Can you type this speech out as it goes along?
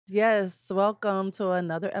yes. Welcome to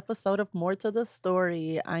another episode of More to the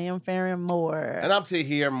Story. I am Farron Moore. And I'm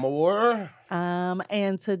Tahir Moore.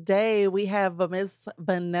 And today we have Miss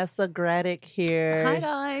Vanessa Graddick here. Hi,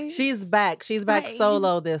 guys. She's back. She's back Hi.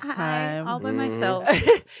 solo this Hi, time. all by myself.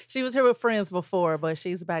 She was here with friends before, but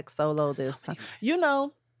she's back solo this time. You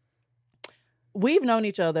know, we've known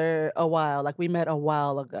each other a while. Like we met a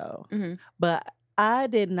while ago. Mhm. But I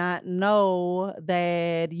did not know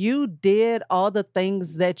that you did all the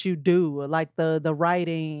things that you do, like the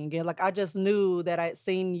writing, and like I just knew that I'd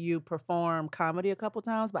seen you perform comedy a couple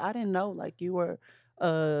times, but I didn't know like you were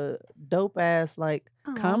a dope ass like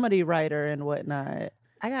Aw. comedy writer and whatnot.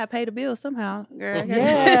 I gotta pay the bill somehow, girl.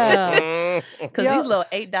 Yeah. Because Yo. these little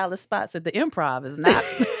 $8 spots at the Improv is not.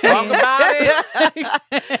 Talk about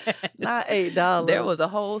it. Not $8. There was a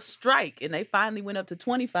whole strike, and they finally went up to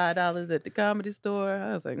 $25 at the Comedy Store.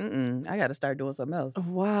 I was like, I got to start doing something else.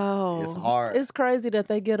 Wow. It's hard. It's crazy that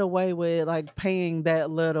they get away with like paying that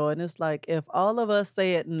little. And it's like if all of us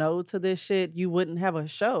said no to this shit, you wouldn't have a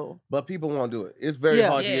show. But people won't do it. It's very Yeah.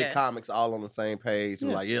 hard to Yeah. get comics all on the same page.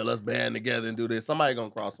 Yeah. Like, yeah, let's band together and do this. Somebody gonna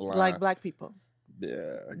cross the line. Like black people. Yeah.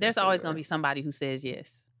 I There's guess always so, going to be somebody who says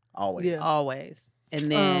yes. always. Yeah. Always. And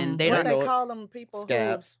then they what don't know they it. call them people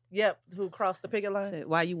Scabs. who cross the picket line.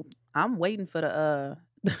 Shit, I'm waiting for the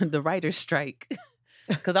the writer's strike.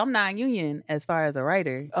 Because I'm non-union as far as a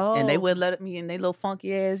writer. And they Oh. wouldn't let me in their little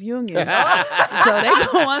funky ass union. So they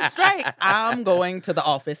go on strike. I'm going to the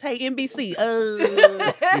office. Hey, NBC.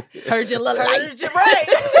 Heard your little light. Heard you right.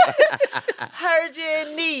 Heard you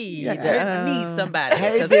in need. I need somebody.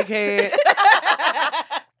 Hey, big head.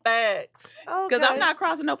 Facts. Because I'm not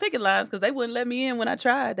crossing no picket lines because they wouldn't let me in when I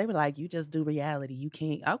tried. They were like, you just do reality. You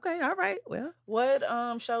can't. Okay, all right. Well, What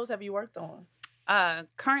shows have you worked on?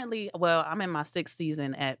 currently, I'm in my 6th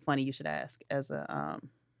season at Funny You Should Ask as a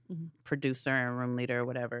producer and room leader or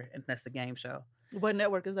whatever. And that's the game show. What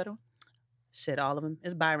network is that on? Shit, all of them.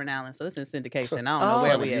 It's Byron Allen, so it's in syndication. I don't Oh. know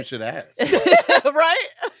where Funny, we you at. should ask. Right?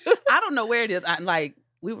 I don't know where it is.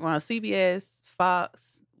 We were on CBS,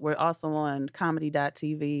 Fox. We're also on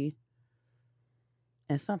comedy.tv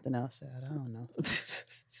and something else, child. I don't know. I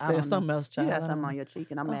Said don't know. something else, child. You I got don't something know. on your cheek,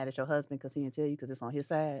 and I'm mad at your husband because he didn't tell you because it's on his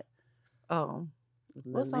side. Oh, It's a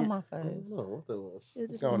what's little on my lint. I face? don't know what that was. It's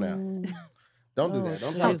What's going on? Mm. Don't do Oh, that.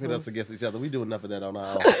 Don't try to pit us Jesus. against each other. We do enough of that on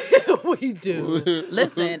our own. We do.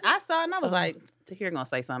 Listen, I saw it and I was like, Tahir gonna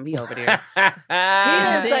say something. He over there. He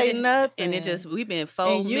didn't say And nothing. we've been 4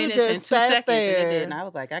 And you minutes just and 2 sat seconds. And it there. did. And I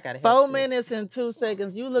was like, I gotta help 4 you. minutes and 2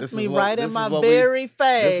 seconds. You looked This is me what- right this in is my what we- very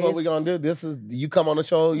face. This is what we're gonna do. This is you come on the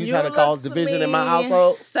show. You You trying to cause look division in my me-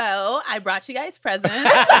 household. So I brought you guys presents.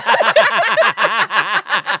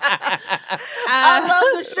 I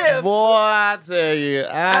love the shift. Boy, I tell you,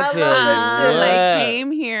 I love tell this you, shit. I what?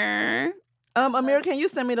 came here. Amir, can you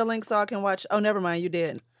send me the link so I can watch? Oh, never mind. You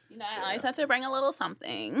did. You know, I always have to bring a little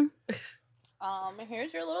something.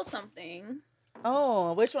 Here's your little something.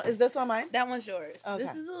 Oh, which one? Is this one mine? That one's yours. Okay.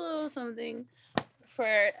 This is a little something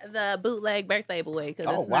for the bootleg birthday boy. Cause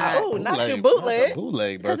Oh it's wow! Oh, not your Bootleg. bootleg. Not the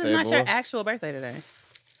bootleg Because birthday it's not your boy. actual birthday today.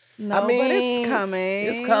 No, I but mean, it's coming.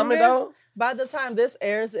 It's coming though. By the time this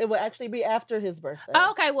airs, it will actually be after his birthday.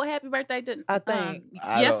 Oh, okay. Well, happy birthday to I think.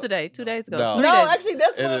 I don't- yesterday, 2 days ago. No. 3 No, days ago. actually,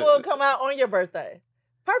 this It one is- will come out on your birthday.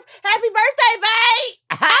 Perfect. Happy birthday, babe!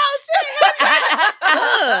 Oh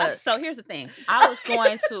shit! So here's the thing. I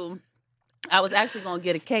was actually going to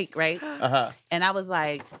get a cake, right? Uh-huh. And I was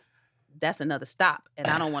like, that's another stop, and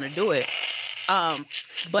I don't want to do it.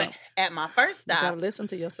 But at my first You gotta stop, listen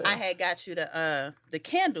to yourself. I had got you the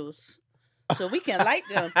candles so we can light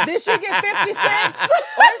them. Did she get 50 cents?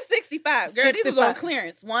 Or 65. Girl, this was on 65.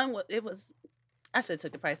 clearance. I should have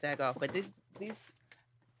took the price tag off, but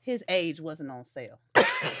his age wasn't on sale.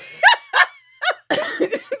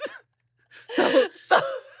 So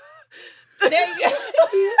There you go.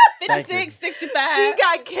 Thank you. 56, 65. she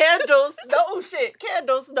got candles. No shit.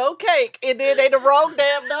 Candles, no cake. And then they the wrong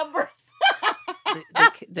damn numbers.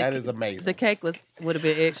 That is amazing. The cake would have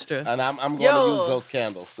been extra. And I'm going to Yo. use those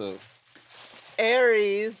candles too.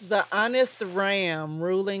 Aries, the honest ram,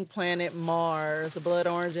 ruling planet Mars, blood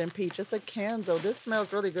orange and peach. It's a candle. This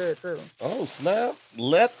smells really good too. Oh snap!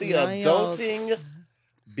 Let the Nice. adulting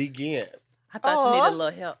begin. I thought Aw. you needed a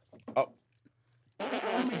little help.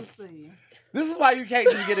 Let me see. This is why you can't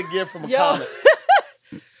just get a gift from a Yo. comic.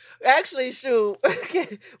 Actually, shoot,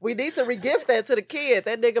 we need to regift that to the kid.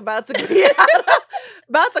 That nigga about to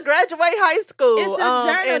graduate high school. It's a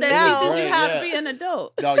journal and that now- teaches you how Yeah. to be an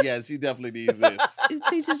adult. Oh yeah, she definitely needs this. It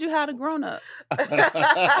teaches you how to grown up.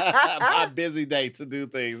 My busy day to do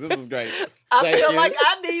things. This is great. I Thank feel you. like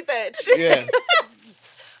I need that shit. Yes.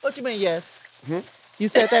 What you mean? Yes. Hmm? You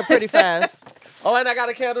said that pretty fast. Oh, and I got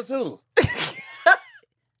a candle too.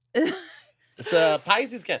 It's a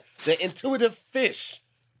Pisces candle. The Intuitive Fish.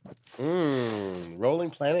 Rolling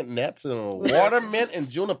Planet Neptune. Water, mint, and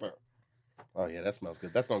juniper. Oh yeah, that smells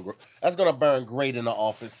good. That's gonna burn great in the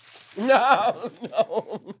office. No.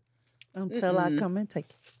 Until I come and take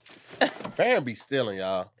it. Farron be stealing,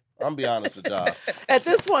 y'all. I'm gonna be honest with y'all. At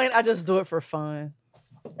this point, I just do it for fun.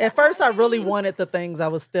 At first, I really wanted the things I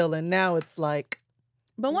was stealing. Now it's like.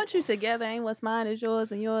 But once you together, ain't what's mine is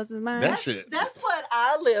yours and yours is mine. That shit. That's what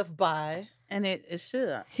I live by. And it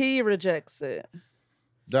should. He rejects it.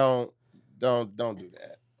 Don't do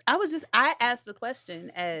that. I asked the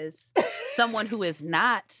question as someone who is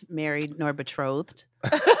not married nor betrothed.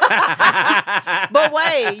 But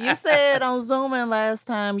wait, you said on Zooming last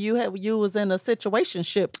time you was in a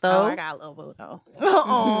situationship though. Oh, I got a little boo though.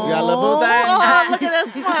 Oh, You got a little boo thing? Oh, look at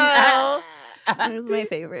that smile. It's my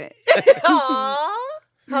favorite. Aw.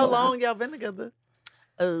 How long y'all been together?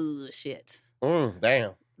 Oh shit.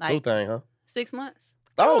 Damn. Like Blue thing, huh? 6 months.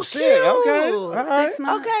 Oh shit. Okay. cute. All right. 6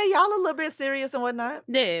 months. Okay, y'all a little bit serious and whatnot.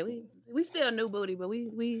 Yeah, we still new booty, but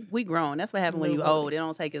we grown. That's what happens when New you booty. old. It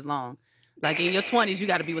don't take as long. Like in your 20s, you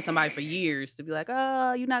got to be with somebody for years to be like,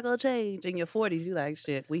 oh, you're not gonna change. In your 40s, you like,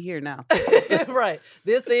 shit, we here now. Right.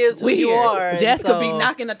 This is who We you here. are. and Death could be so-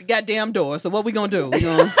 knocking at the goddamn door. So what we gonna do? We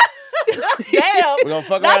gonna Damn. We gonna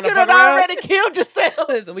fuck Not around you and done fuck around? already killed yourself.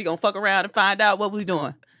 listen, we gonna fuck around and find out what we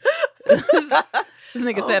doing. This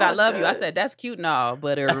nigga Oh said, my I love you. I God. said, that's cute and all,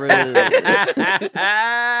 but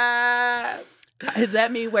Does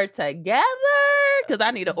that mean we're together? Because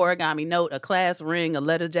I need an origami note, a class ring, a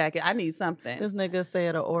leather jacket. I need something. This nigga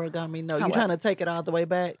said an origami no. How You what? trying to take it all the way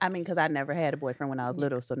back? I mean, because I never had a boyfriend when I was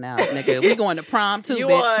little. So now, nigga, we going to prom too, You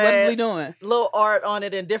bitch. What is want- we doing? Little art on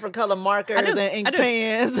it in different color markers I do, and ink I do.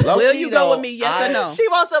 pens. Low Will key, you go though, with me? Yes or no? She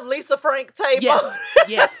wants some Lisa Frank tape. Yes. on-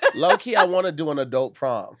 Yes. Low key, I want to do an adult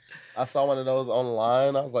prom. I saw one of those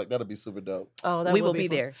online. I was like, that'd be super dope. Oh, that We would will be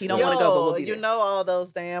fun. there. He don't want to go, but we'll be you there. know all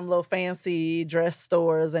those damn little fancy dress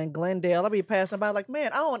stores in Glendale. I'll be passing by like,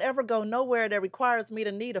 man, I don't ever go nowhere that requires me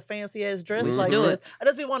to need a fancy ass dress Let's like do this. it. I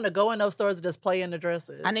just be wanting to go in those stores and just play in the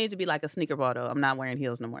dresses. I need to be like a sneaker ball, though. I'm not wearing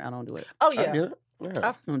heels no more. I don't do it. Oh I yeah. get it.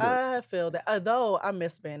 Yeah. Don't do it. I feel that. Although I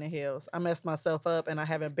miss being in heels. I messed myself up and I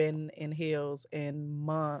haven't been in heels in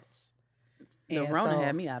months. The And Rona so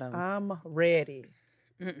had me out of it. I'm ready.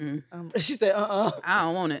 Mm-mm. She said, I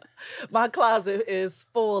don't want it. My closet is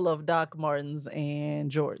full of Doc Martens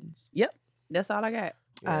and Jordans. Yep. That's all I got.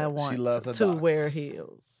 I Yeah, want she loves her to docs. wear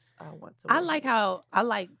heels. I want to. I wear like heels. how I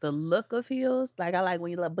like the look of heels. Like I like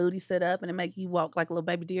when you let booty sit up and it make you walk like a little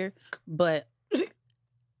baby deer. But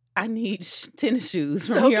I need tennis shoes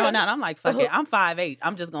from here on Okay. out. I'm like, fuck it. I'm 5'8".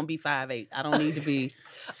 I'm just gonna be 5'8". I don't need to be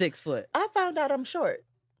 6 foot. I found out I'm short.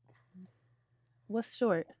 What's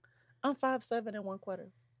short? I'm 5'7" and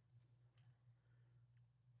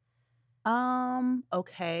 1/4.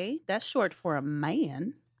 Okay. That's short for a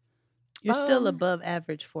man. You're still Um, above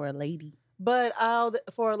average for a lady. But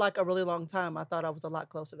for like a really long time, I thought I was a lot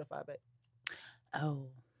closer to 5'8". Oh,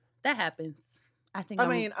 that happens. I think. I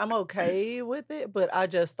mean, I'm okay with it, but I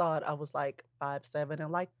just thought I was like 5'7"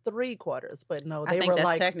 and like 3/4. But no, I they think were that's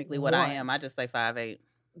like technically what I one. am. I just say 5'8".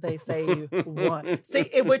 They say you one. See,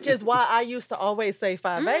 which is why I used to always say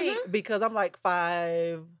 5'8" because I'm like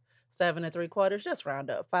 5'7" and 3/4. Just round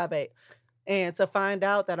up 5'8". And to find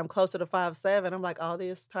out that I'm closer to 5'7", I'm like, all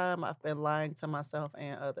this time I've been lying to myself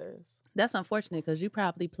and others. That's unfortunate because you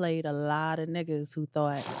probably played a lot of niggas who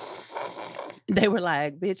thought they were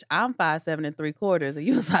like, bitch, I'm 5'7" and 3/4. And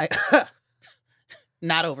you was like,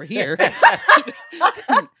 not over here.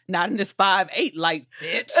 Not in this 5'8" light,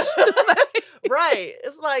 bitch. Right.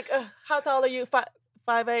 It's like, how tall are you?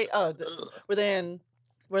 5'8"? Oh,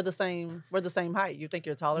 we're the same height. You think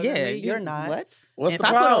you're taller than me? You're not. What? What's If the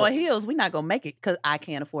I put problem? on heels, we're not gonna make it because I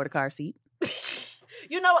can't afford a car seat.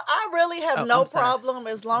 You know, I really have Oh, no I'm sorry. problem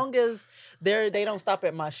as long as they don't stop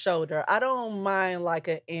at my shoulder. I don't mind like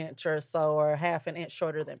an inch or so or half an inch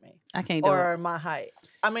shorter than me I can't do it. or my height.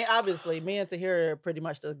 I mean, obviously, me and Tahir are pretty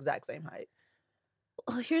much the exact same height.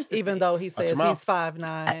 Well, here's the Even thing. though he your says mouth. he's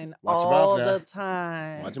 5'9" Watch your all mouth now. the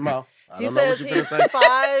time. Watch your mouth. I He don't know what says you're he's finna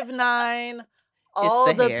say. 5'9" all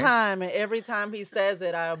the the hair. time, and every time he says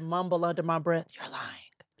it, I mumble under my breath, "You're lying."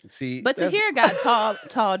 See, But that's- Tahir got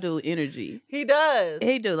tall dude energy. He does,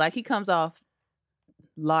 He do. Like he comes off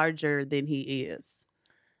larger than he is.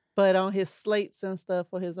 but on his slates and stuff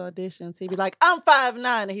for his auditions, he'd be like, "I'm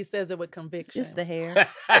 5'9", and he says it with conviction. Just the hair.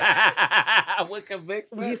 with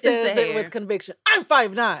conviction. He the says it hair. with conviction. I'm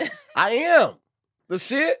 5'9". I am. The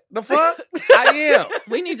shit? The fuck? I am.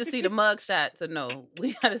 We need to see the mugshot to know.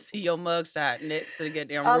 We got to see your mugshot next to the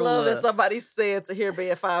goddamn I ruler. love that somebody said to hear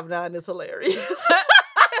being 5'9" is hilarious.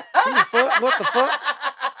 Who the fuck? What the fuck?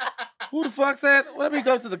 Who the fuck said? Let me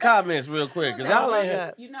go to the comments real quick, because y'all ain't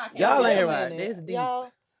here. You not Y'all ain't right. here. This deep. Y'all,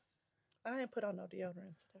 I ain't put on no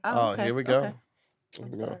deodorant today. Oh, okay, here we go. okay. Here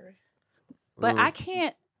I'm we go. sorry. But I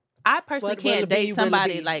can't. I personally What will can't it be, date will it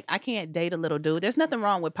somebody be? like I can't date a little dude. There's nothing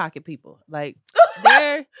wrong with pocket people. Like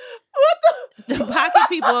they're What the pocket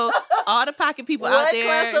people, all the pocket people out what there.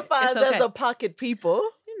 classifies it's okay. as a pocket people?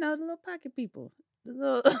 You know, the little pocket people. The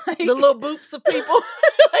little, The little boops of people.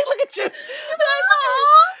 Like, look at you. let me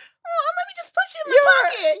just put you in my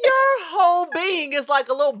pocket. Your whole being is like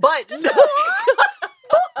a little button.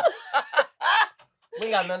 We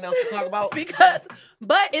ain't got nothing else to talk about.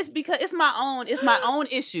 But it's because it's my own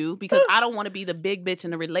issue because I don't want to be the big bitch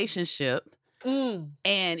in the relationship. Mm.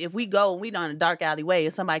 And if we go and we down a dark alleyway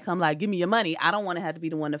and somebody come like, give me your money, I don't want to have to be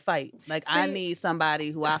the one to fight. Like I See- need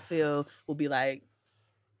somebody who I feel will be like,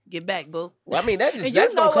 get back, boo. Well, I mean, And you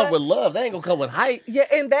that's know gonna come what? with love. That ain't gonna come with height. Yeah,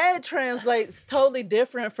 and that translates totally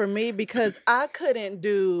different for me because I couldn't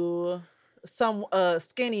do some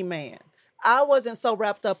skinny man. I wasn't so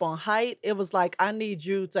wrapped up on height. It was like I need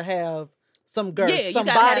you to have some girth, Yeah, you some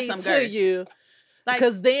gotta have body some to girth. you, Like,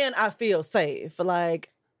 because then I feel safe. Like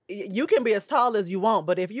you can be as tall as you want,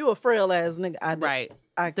 but if you a frail ass nigga, right.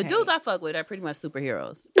 I The can't. dudes I fuck with are pretty much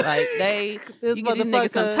superheroes. Like they, This you give these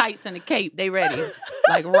niggas some motherfucker- tights and a cape, they ready.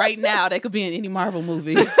 Like right now, they could be in any Marvel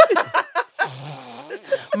movie.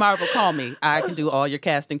 Marvel, call me. I can do all your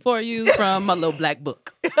casting for you from my little black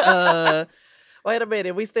book. Wait a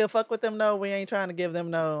minute, we still fuck with them? No, we ain't trying to give them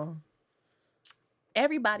no.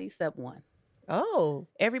 Everybody except one. Oh,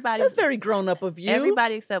 Everybody. that's very grown up of you.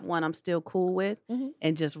 Everybody except one I'm still cool with Mhm.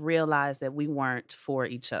 and just realize that we weren't for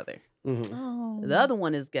each other. Mhm. Oh. The other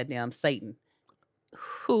one is goddamn Satan,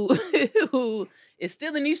 who who is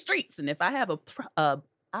still in these streets. And if I have a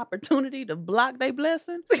opportunity to block their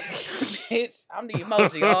blessing, bitch, I'm the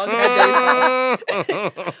emoji all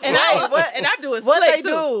goddamn. And I do it What slick they too.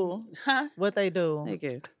 do? Huh? What they do? Thank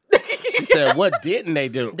you. She said, "What didn't they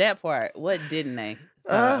do?" That part. What didn't they?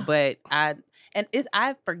 But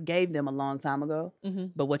I forgave them a long time ago.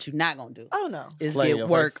 Mhm. But what you're not gonna do Oh no. is Play in get your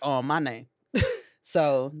work face. on my name.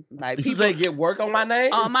 So like You people say get work on my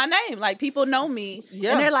name? on my name, like people know me,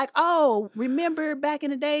 Yeah. and they're like, "Oh, remember back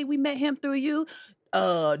in the day we met him through you?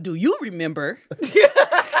 Do you remember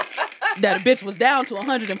that a bitch was down to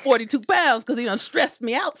 142 pounds because he done stressed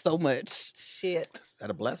me out so much?" Shit. Is that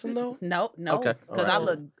a blessing though? No, Okay, because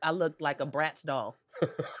alright. I looked like a Bratz doll.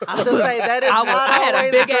 I was gonna say that is I not had a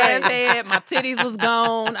always big great. ass head. My titties was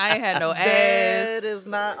gone. I ain't had no ass. That is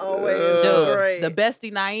not always Dude, great. the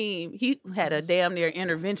bestie Naeem, he had a damn near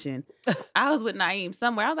intervention. I was with Naeem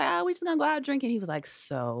somewhere. I was like, "Oh, we just gonna go out drinking." He was like,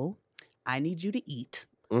 "So, I need you to eat.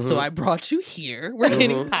 So I brought you here. We're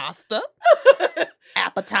getting pasta,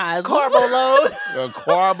 appetizers." Carbo load. A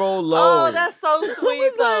carbo load. Oh, that's so sweet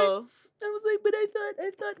was like- though. I was like, "But I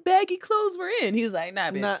thought baggy clothes were in." He was like,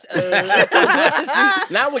 "Nah, bitch." Not-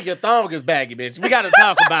 Now when your thong is baggy, bitch, we got to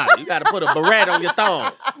talk about it. You got to put a beret on your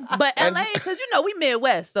thong. But LA, because we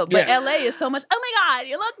Midwest, so but Yeah. LA is so much. Oh my God,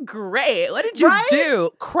 you look great. What did you Right?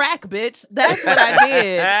 do? Crack, bitch. That's what I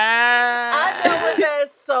did. I dealt with that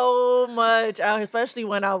so much, especially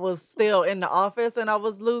when I was still in the office and I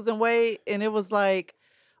was losing weight, and it was like,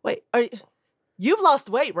 "Wait, you've lost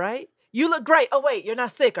weight, right? You look great. Oh wait, you're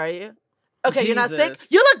not sick, are you? Okay, you're not sick. Jesus.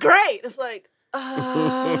 You look great." It's like,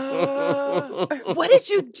 What did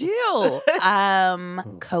you do?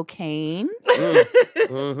 Cocaine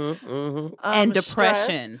I'm and stressed.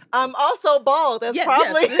 depression. I'm also bald. That's Yes,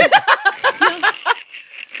 probably. yes.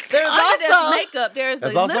 There's Under this also makeup, there's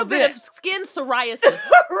There's a also little bit of this. skin psoriasis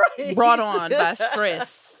right. brought on by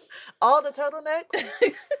stress. All the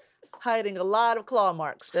turtlenecks hiding a lot of claw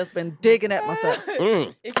marks. Just been digging at myself.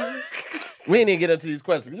 Mm. We ain't even get into these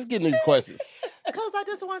questions. Just get into these questions. Because I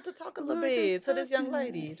just wanted to talk a little We were bit just to this young talking.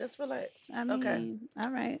 lady. Just relax. I mean, Okay.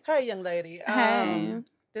 all right. Hey, young lady. Hey.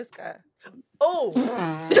 This guy. Oh.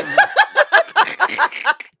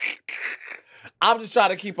 I'm just trying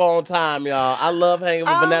to keep on time, y'all. I love hanging with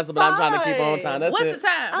I'm Vanessa, but I'm trying to keep on fine. time. That's What's it. the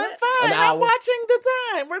time? I'm What? fine. An I'm hour. watching the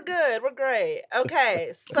time. We're good. We're great.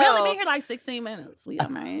 Okay. So We only been here like 16 minutes. We all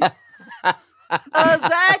right.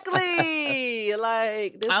 exactly.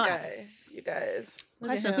 Like this Oh. guy. You guys. Look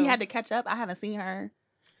at Questions. him. We had to catch up. I haven't seen her.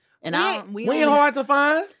 And We I ain't- don't, we We ain't only- hard to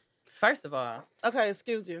find. First of all, Okay,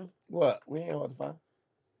 excuse you. What? We ain't hard to find.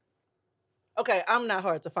 Okay, I'm not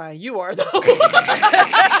hard to find. You are though.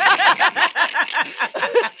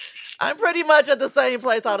 I'm pretty much at the same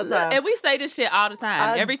place all the time. And we say this shit all the time.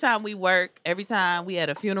 I- Every time we work, every time we at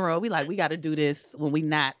a funeral, we got to do this when we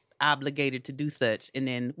not obligated to do such, and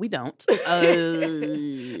then we don't.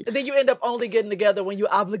 And then you end up only getting together when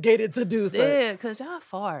you're obligated to do so. Yeah, because y'all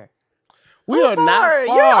far. We are not far.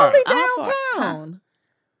 You're only I'm far. downtown.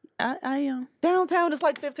 I am. Downtown is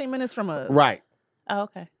like 15 minutes from us. Right. Oh,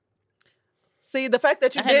 okay. See, the fact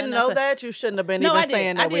that you I had didn't nothing know to say. that, you shouldn't have been No, even I did.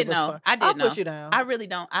 saying that I we did was know. far. I did I'll know. push you down. I really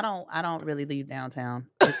don't. I don't really leave downtown.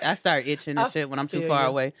 I start itching and I shit when I'm too feel far you.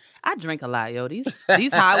 away. I drink a lot, yo. These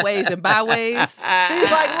highways and byways. She's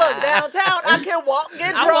like, look, downtown, I can walk,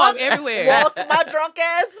 get I drunk, walk everywhere. walk my drunk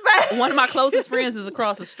ass back. One of my closest friends is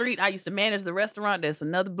across the street. I used to manage the restaurant that's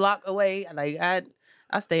another block away. Like I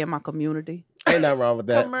stay in my community. Ain't nothing wrong with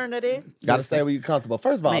that. Community. Got to stay where you're comfortable.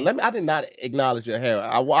 First of all, Man. I did not acknowledge your hair.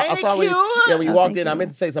 I Ain't saw it when you, cute? when you Oh, walked thank in. I you.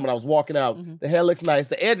 meant to say something. I was walking out. Mhm. The hair looks nice.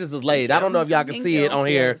 The edges is laid. I don't know if y'all can Thank see you. it on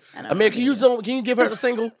here. Yes. I know. Amir, can you give her the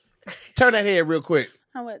single? Turn that head real quick.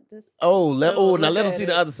 How about this? Oh, Now look let them at see it.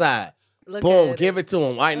 the other side. Look Boom, at give it to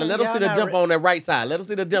him. All right, now let them Y'all see the not dimple re- on that right side. Let them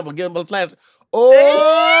see the dimple. Give them a flash. Oh,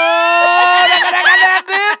 look at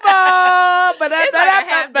that dimple. It's like a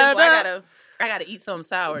half dimple. I gotta eat something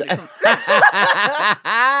sour.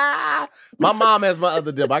 My mom has my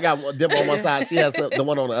other dimple. I got one dimple on one side. She has the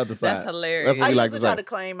one on the other side. That's hilarious. That's what I we used like to to try say. to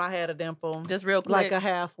claim I had a dimple. Just real quick. Like a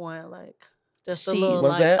half one, like just a Jeez. little,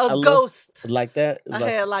 Was like that a a little- ghost. Like that? It's I like-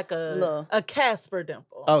 had like a Look. Casper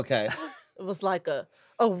dimple. okay. It was like a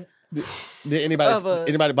Did anybody Of a-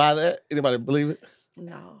 anybody buy that? Anybody believe it?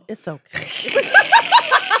 no. It's okay.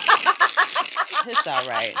 It's all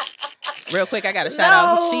right. Real quick, I got to shout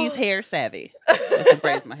out. No. She's hair savvy. That's what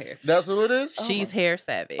braids my hair. That's who it is? She's hair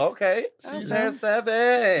savvy. Okay. She's Okay. had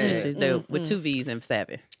savvy. She's dope with mm. 2 V's and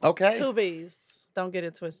savvy. Okay. 2 V's. Don't get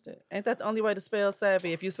it twisted. Ain't that the only way to spell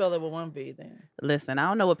savvy? If you spell it with 1 V, then. Listen, I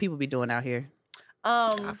don't know what people be doing out here.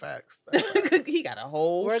 Facts. He got a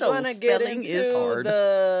whole We're show. gonna get Spelling is into hard.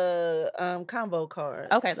 the combo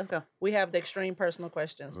cards. Okay, let's go. We have the extreme personal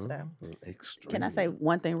questions today. Extreme. Can I say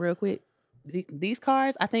one thing real quick? These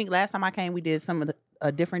cards, I think last time I came, we did some of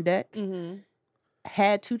a different deck. Mm-hmm.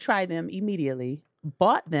 Had to try them immediately.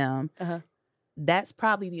 Bought them. Uh-huh. That's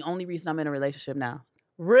probably the only reason I'm in a relationship now.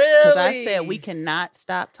 Really? Because I said we cannot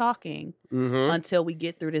stop talking Mm-hmm. until we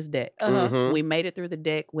get through this deck. Uh-huh. Mhm. We made it through the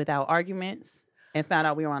deck without arguments and found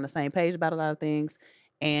out we were on the same page about a lot of things.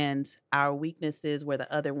 And our weaknesses were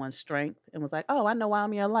the other one's strength. And was like, oh, I know why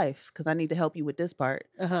I'm in your life because I need to help you with this part,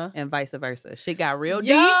 Uh-huh. and vice versa. Shit got real deep,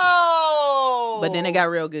 Yo! but then it got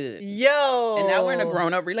real good. Yo! And now we're in a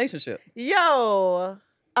grown-up relationship. Yo!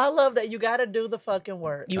 I love that you got to do the fucking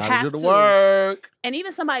work. You Gotta have do the to. work. And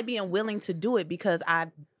even somebody being willing to do it, because I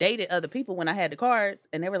dated other people when I had the cards,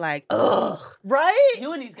 and they were like, ugh, Right?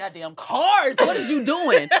 you and these goddamn cards, what is you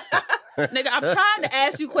doing? Nigga, I'm trying to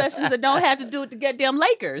ask you questions that don't have to do with the goddamn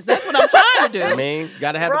Lakers. That's what I'm trying to do. I mean,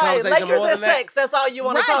 gotta have the Right. conversation Lakers more and than that. sex. That's all you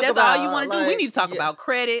want Right, to talk that's about. all you want to do. We Like, need to talk yeah. about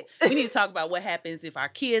credit. We need to talk about what happens if our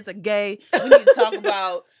kids are gay. We need to talk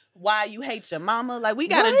about why you hate your mama. Like, we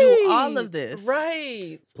got to do all of Right, this.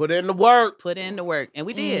 Right. Put in the work. Put in the work. And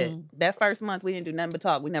we did. Mm. That first month, we didn't do nothing but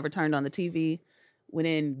talk. We never turned on the TV. We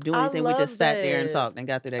didn't do I anything. We love just sat there and that. talked and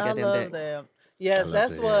got through that I goddamn love day. that. Yes, love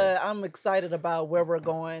that's to what hear I'm excited about, where we're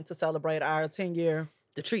going to celebrate our 10-year.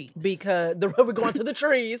 The trees. Because we're going to the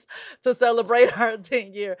trees to celebrate our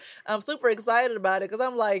 10-year. I'm super excited about it because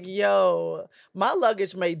I'm like, yo, my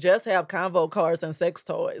luggage may just have convo cards and sex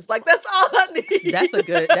toys. Like, that's all I need. That's a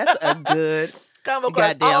good convo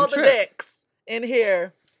cards, goddamn all the trip. decks in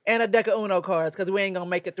here, and a deck of Uno cards because we ain't gonna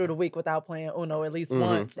make it through the week without playing Uno at least Mhm.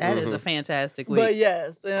 once. That is a fantastic week. But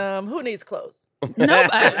yes, who needs clothes? Nobody.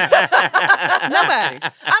 Nobody. I'm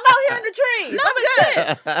out here in the trees. No, I'm but good.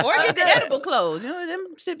 shit. Or get the good. edible clothes. You know,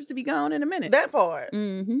 them ships to be gone in a minute. That part.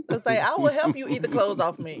 Mm-hmm. Let's say I will help you eat the clothes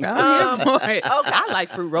off me. I'm here for it. okay. I like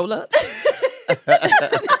fruit roll-ups.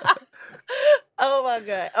 Oh my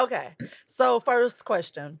God. Okay. So first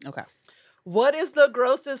question. Okay. What is the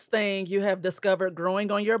grossest thing you have discovered growing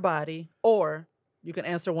on your body? Or you can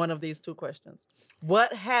answer one of these 2 questions.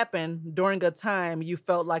 What happened during a time you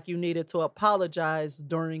felt like you needed to apologize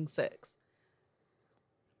during sex?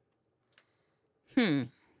 I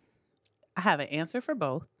have an answer for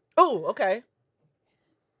both. Oh, okay.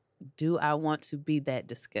 Do I want to be that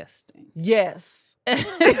disgusting? Yes.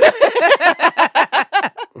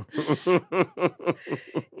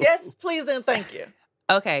 Yes, please and thank you.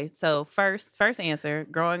 Okay, so first answer,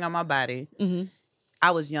 growing on my body. Mm-hmm.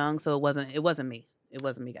 I was young, so it wasn't me. It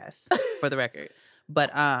wasn't me, guys, for the record.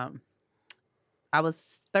 But I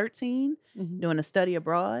was 13 Mm-hmm. doing a study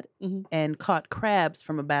abroad Mhm. and caught crabs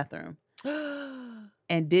from a bathroom.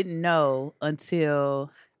 and didn't know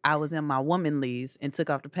until I was in my womanlies and took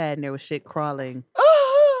off the pad and there was shit crawling.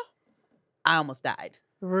 I almost died.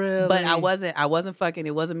 Really? But I wasn't fucking.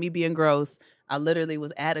 It wasn't me being gross. I literally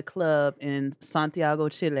was at a club in Santiago,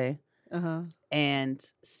 Chile,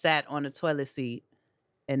 and sat on a toilet seat,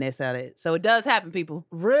 and that's how it. So it does happen, people.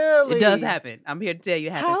 Really? It does happen. I'm here to tell you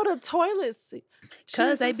it happens. How the toilet seat?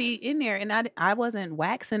 Because they be in there, and I wasn't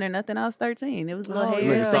waxing or nothing. I was 13. It was little Oh, hair.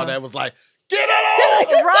 You yeah. saw that was like, get it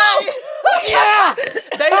on! Right. Yeah!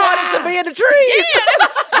 They wanted to be in the trees. Yeah,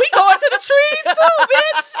 we going to the trees too,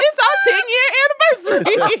 bitch. It's our 10-year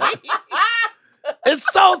anniversary. It's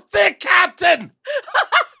so thick, Captain!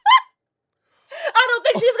 I don't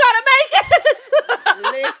think she's gonna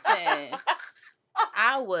make it. Listen,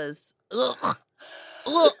 I was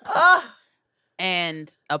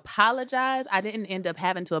and apologize. I didn't end up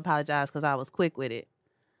having to apologize because I was quick with it.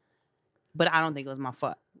 But I don't think it was my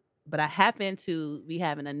fault. But I happened to be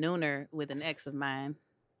having a nooner with an ex of mine.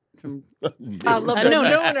 I love A the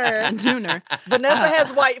nooner. nooner. A nooner. Vanessa has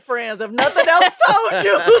white friends. If nothing else told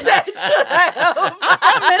you, that should have.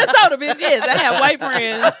 I'm from Minnesota, bitch. Yes, I had white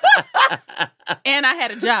friends. And I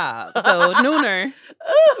had a job. So nooner.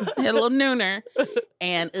 Had a little nooner.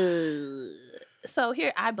 And so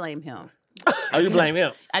here I blame him. Oh, you blame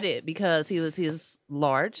him? I did because he was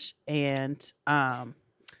large and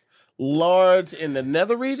Large in the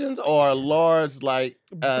nether regions or large like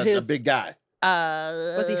a His- big guy?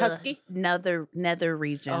 Was he husky? Nether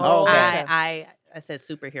regions. Oh, okay. I said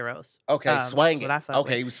superheroes. Okay, swinging. What I fuck Okay,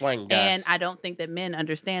 with. he was swinging, guys. And I don't think that men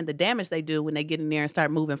understand the damage they do when they get in there and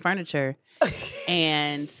start moving furniture.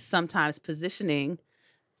 And sometimes positioning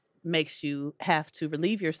makes you have to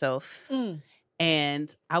relieve yourself. Mm.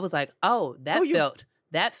 And I was like, oh,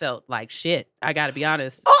 that felt like shit. I got to be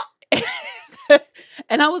honest. Oh!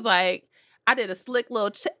 And I was like, I did a slick little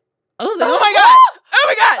check. I was like, oh my God. Oh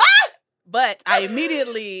my God. But I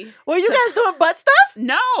immediately. Were you guys doing butt stuff?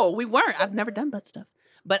 No, we weren't. I've never done butt stuff.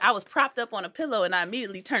 But I was propped up on a pillow and I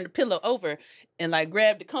immediately turned the pillow over and like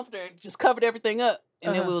grabbed the comforter and just covered everything up.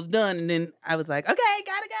 And then it was done. And then I was like, okay,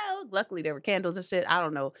 gotta go. Luckily there were candles and shit. I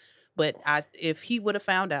don't know. But if he would have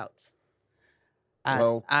found out,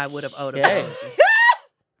 I would have owed him. Okay.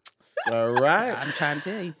 apology. All right. I'm trying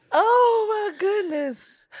to tell you. Oh my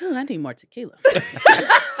goodness. Ooh, I need more tequila.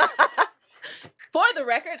 For the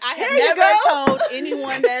record, I have Here you never go. told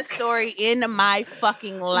anyone that story in my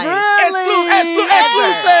fucking life.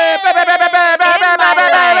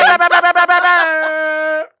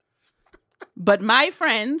 But my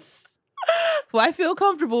friends, who I feel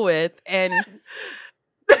comfortable with, and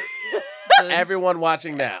Everyone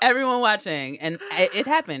watching now. everyone watching, and it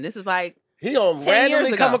happened. This is like, He gonna 10 years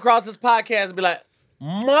randomly ago. come across this podcast and be like,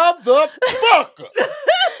 motherfucker.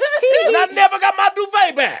 And I never got my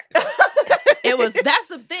duvet back. that's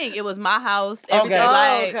the thing. It was my house. Okay. Everything, Oh,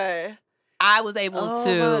 like, okay. I was able Oh my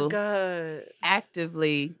to God.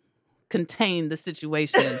 actively contain the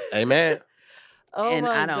situation. Amen. Oh And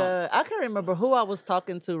my I don't- God. I can't remember who I was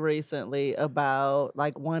talking to recently about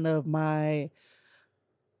like one of my,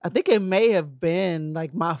 I think it may have been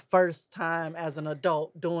like my first time as an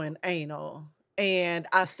adult doing anal. And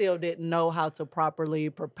I still didn't know how to properly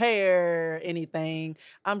prepare anything.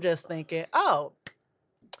 I'm just thinking, oh,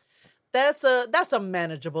 that's a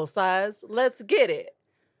manageable size. Let's get it.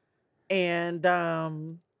 And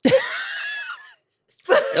It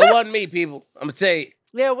wasn't me, people. I'm gonna tell you.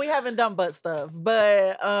 yeah, we haven't done butt stuff,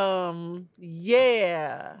 but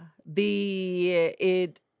yeah,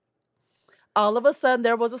 all of a sudden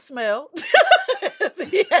there was a smell.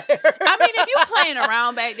 I mean, if you playing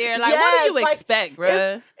around back there, like, what do you Yes, like, expect,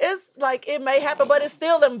 bruh? It's like it may happen, but it's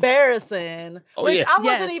still embarrassing. Oh, Which yeah.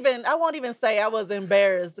 I won't even say I was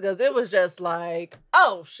embarrassed because it was just like,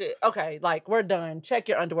 oh shit, okay, like we're done. Check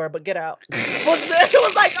your underwear, but get out. It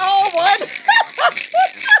was like, oh what?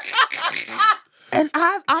 And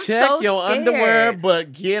I'm Check so your scared. underwear,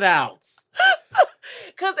 but get out.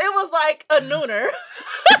 Because it was like a nooner.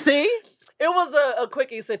 See? It was a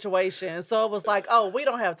quickie situation, so it was like, oh, we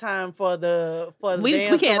don't have time for the We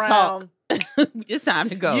dance can't around. It's time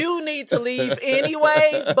to go. You need to leave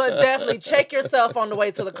anyway, but definitely check yourself on the way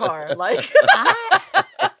to the car. Like,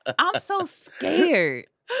 I'm so scared.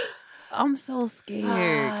 I'm so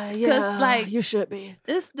scared. yeah, like, you should be.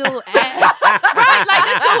 this dude asked, right? Like,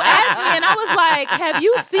 this dude asked me, and I was like, have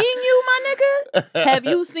you seen you, my nigga? Have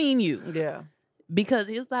you seen you? Yeah. Because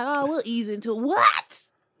he was like, oh, we'll ease into what?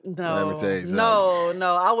 No, Let me tell you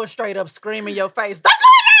no. I was straight up screaming your face. Don't go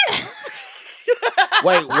in there.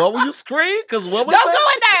 Wait, what were you screaming? Because what was Don't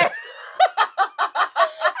that? go in there.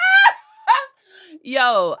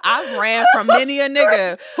 Yo, I ran from many a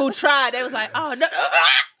nigga who tried. They was like, oh no.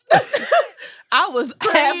 I was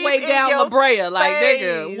halfway in down your La Brea, like, face.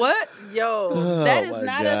 nigga, what? Yo. That is my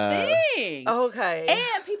not God. a thing. Okay.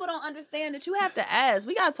 And people don't understand that you have to ask.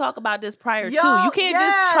 We gotta talk about this prior Yo, too. You can't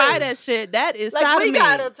just try yes. that shit. That is like sodomy. we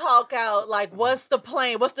gotta talk out. Like, what's the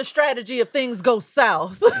plan? What's the strategy if things go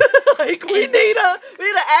south? like, we need an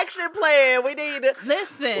action plan. We need an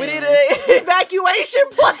evacuation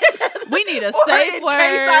plan. We need a For safe in case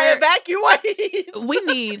I word. evacuate. We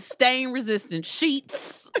need stain resistant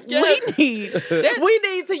sheets. Yes. We need. We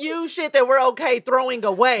need to use shit that we're okay throwing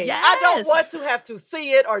away. I don't Yes. want to have to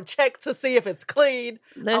see it or check to see if it's clean.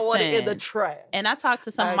 I want it in the Listen. trash. And I talked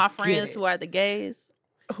to some I of my get friends it. who are the gays,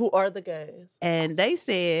 Who are the gays? and they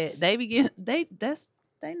said they know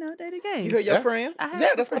they the gays. You hear your Yeah. friend? I have Yeah,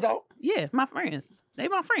 some that's my friends. dog. Yeah, my friends. They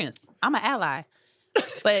my friends. I'm an ally.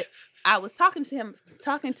 But I was talking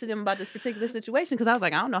to them about this particular situation because I was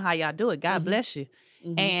like, I don't know how y'all do it. God Mhm. bless you.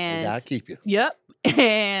 Mhm. They And gotta keep you. yep.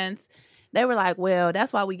 And they were like, well,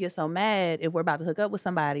 that's why we get so mad if we're about to hook up with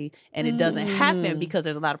somebody and it doesn't happen Mm. because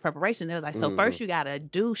there's a lot of preparation. They was like, so Mhm. first you gotta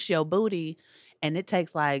douche your booty, and it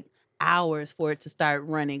takes like hours for it to start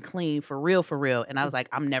running clean for real, for real. And I was like,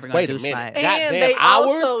 I'm never gonna Wait a douche minute. my And Goddamn, they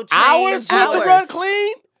also hours change for it to hours. run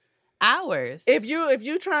clean? hours. If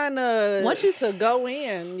you trying to Once you to go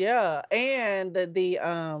in, yeah, and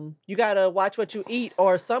the you gotta watch what you eat,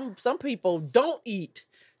 or some people don't eat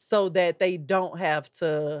so that they don't have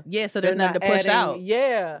to. yeah, so they're there's nothing to not push adding- out.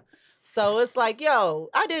 Yeah, so it's like, yo,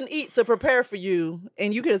 I didn't eat to prepare for you,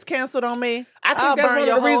 and you could just canceled on me. I think I'll that's burn one of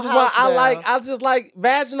your the whole reasons why house down. I just like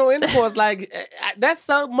vaginal intercourse. Like that's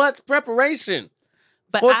so much preparation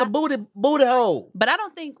But for I, some booty hole. but I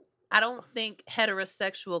don't think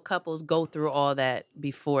heterosexual couples go through all that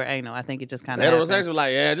before anal. I think it just kind of Heterosexual,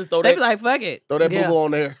 like, yeah, just throw They that, be like, fuck it. throw that Yeah. boo-boo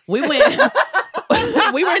on there. We went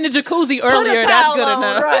we were in the jacuzzi earlier. Put a That's towel good on,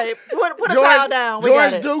 enough. right? Put a George- towel down. We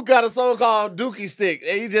got George it. Duke got a song called Dookie Stick.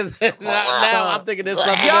 And he just now I'm thinking there's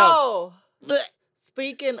something else. Yo,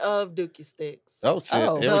 speaking of Dookie sticks, Oh shit!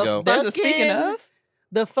 Oh, Here we the go. There's a speaking Fucking- of.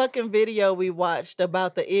 the fucking video we watched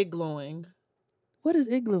about the iglooing. What is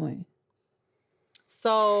iglooing?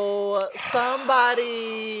 So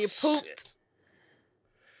somebody pooped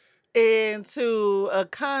into a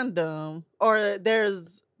condom, or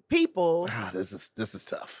there's people Ah, this is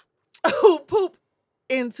tough. who poop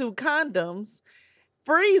into condoms,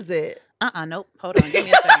 freeze it, Nope. Hold on. Give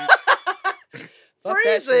me a second.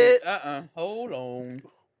 freeze it. Hold on.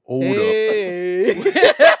 Hold Hey.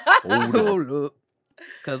 up. Hold up.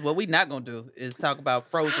 Because what we not gonna do is talk about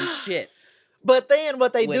frozen shit. But then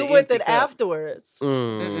what they With do an with empty it cup. afterwards, I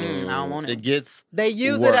don't want it. It gets they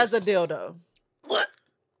use it as a Worse. dildo.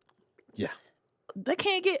 They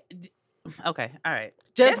can't get. Okay. All right.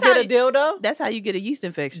 Just That's get a dildo. That's how you get a yeast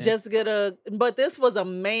infection. Just get a. But this was a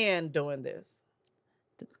man doing this.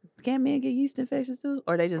 Can men get yeast infections too,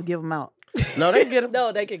 or they just give them out? no. They get them.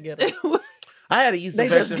 No, they can get it. I had a yeast They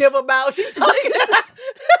infection. just give them out. She's talking.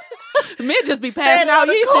 Men just be Stand passing on out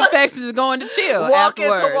the yeast corner. infections and going to chill Walk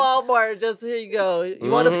into afterwards. Walmart. Just here you go. You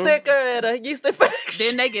want a Mhm. sticker and a yeast infection?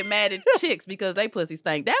 Then they get mad at chicks because they pussy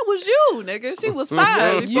stink. That was you, nigga. She was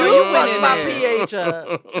fine before You you went fucked in my there. pH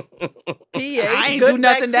up. pH. I ain't good do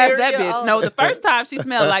nothing. That's that bacteria, bitch. all No, that. the first time she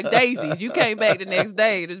smelled like daisies. You came back the next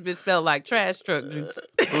day. This bitch smelled like trash truck juice.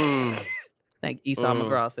 I think Esau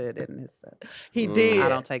McGraw said that in his stuff. He Mm. did. I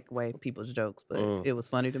don't take away people's jokes, but Mm. it was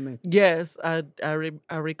funny to me. Yes, I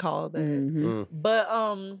recall that. Mhm. But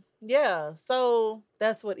yeah. So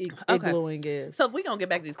that's what Okay. iglooing is. So we're going to get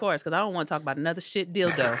back to these cars because I don't want to talk about another shit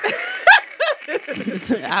dildo.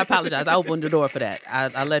 I apologize. I opened the door for that.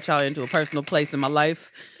 I let y'all into a personal place in my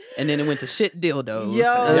life, and then it went to shit dildos.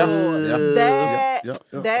 Yo, that Yep.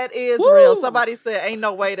 that is Woo. real. Somebody said, "Ain't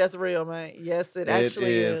no way that's real, man." Yes, it It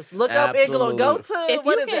actually is. is. Look up igloo. Go Absolutely. to If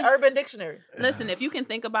what you is it? can- Urban Dictionary. Listen, if you can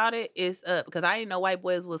think about it, it's because I didn't know white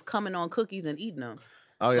boys was coming on cookies and eating them.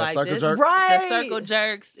 Oh yeah, Like circle this- jerk. Right. The circle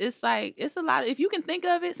jerks. It's like it's a lot. If you can think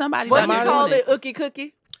of it, somebody's What out you here call doing it? Ookie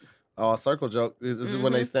cookie. Oh, a circle joke. This is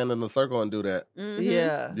when they stand in the circle and do that. Mhm.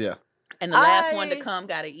 Yeah. Yeah. And the last one to I- come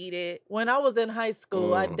got to eat it. When I was in high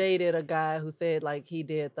school, I Mm. dated a guy who said like he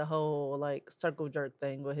did the whole like circle jerk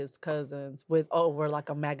thing with his cousins with over like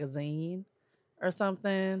a magazine or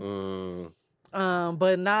something.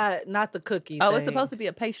 But not the cookie. Oh, thing. it's supposed to be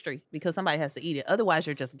a pastry because somebody has to eat it. Otherwise,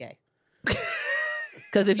 you're just gay.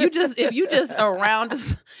 Because if you just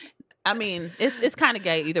around, I mean, it's kind of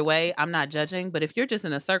gay either way. I'm not judging, but if you're just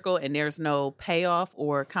in a circle and there's no payoff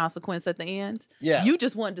or consequence at the end, Yeah. you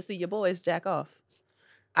just wanted to see your boys jack off.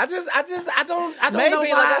 I don't know Maybe, why.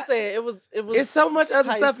 like I said, it was. It's so much other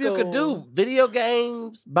high stuff you could do. school. Video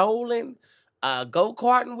games, bowling,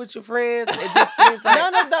 go-karting with your friends. It just seems like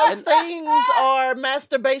None of those things are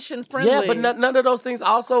masturbation friendly. Yeah, but none of those things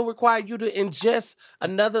also require you to ingest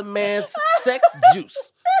another man's sex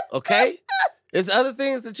juice. Okay? There's other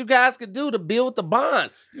things that you guys could do to build the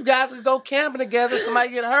bond. You guys could go camping together, somebody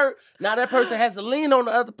get hurt. Now that person has to lean on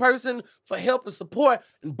the other person for help and support,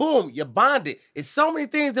 and boom, you're bonded. It's so many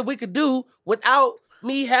things that we could do without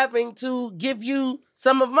me having to give you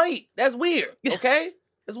some of my. That's weird, okay?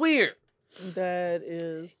 It's weird. That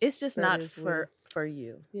is. It's just that not is for weird.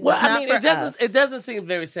 you. Well, It's I not mean, for it us. doesn't seem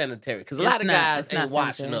very sanitary because a It's lot of not- guys it's not ain't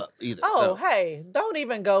washing sanitary. up either. Oh, so. hey, don't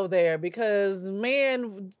even go there because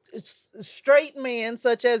men, straight men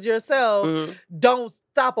such as yourself, Mhm. don't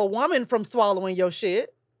stop a woman from swallowing your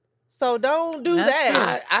shit. So don't do That's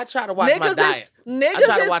that. I try to watch my diet. Niggas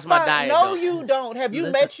try to is watch my fine. diet, No, though. you don't. Have you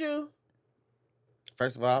Listen. met you?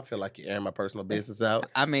 First of all, I feel like you're airing my personal business out.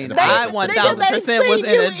 I mean, And the I process- 1000% was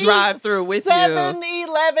in a drive-through with you.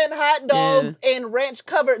 7-Eleven hot dogs and ranch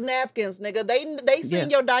covered napkins, nigga. They seen Yeah.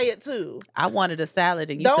 your diet too. I wanted a salad,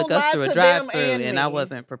 and you Don't took us lie through a to them drive-through, and and I me.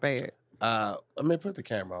 wasn't prepared. Let me put the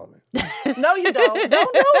camera on me. No, you don't.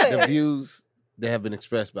 Don't do The it. views that have been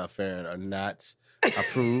expressed by Farron are not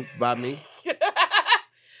approved by me.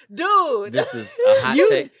 Dude, This is a hot you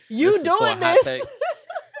take. you This is for a doing hot this? take.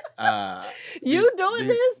 You doing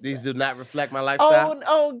this? These do not reflect my lifestyle.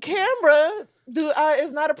 On camera?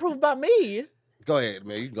 It's not approved by me. Go ahead,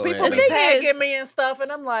 man. You can go People ahead. be The man. thing is- tagging me and stuff,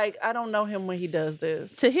 and I'm like, I don't know him when he does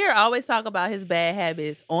this. Tahir always talk about his bad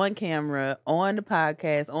habits on camera, on the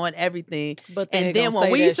podcast, on everything. But they And then gonna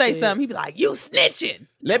when we that say shit. something, he be like, "You snitching."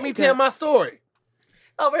 Let me tell my story.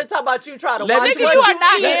 Over here talking about you trying to Let watch me Nigga, what you are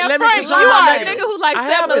not eat. Let Anne me Frank. You control my are a narrative. nigga who likes I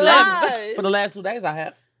have 7-Eleven. Lies. For the last 2 days, I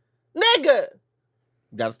have. Nigga.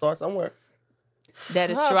 Got to start somewhere.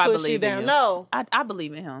 That is I'll true. I push believe you in down. you. No, I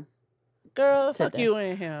believe in him. girl, fuck Today. you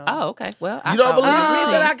in him. Oh, okay. Well, I You don't thought believe we me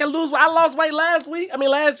were that I team. can lose? I lost weight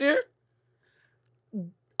last year.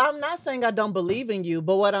 I'm not saying I don't believe in you,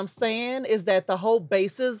 but what I'm saying is that the whole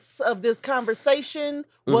basis of this conversation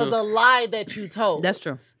was Mm-hmm. a lie that you told. That's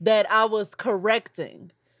true. That I was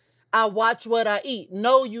correcting. I watch what I eat.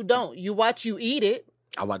 No, you don't. You watch you eat it.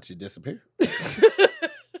 I watched you disappear.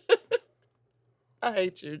 I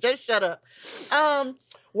hate you. Just shut up.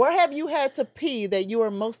 Where have you had to pee that you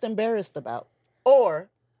were most embarrassed about? Or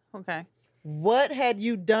Okay. what had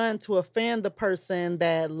you done to offend the person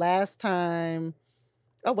that last time?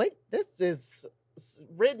 Oh, wait, this is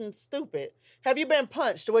written stupid. Have you been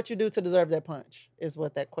punched? What you do to deserve that punch is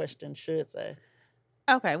what that question should say.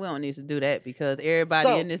 Okay, we don't need to do that because everybody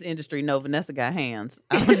So- in this industry know Vanessa got hands.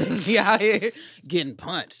 I'm just be out here getting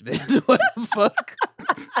punched, bitch. What the fuck?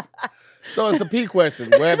 So it's the P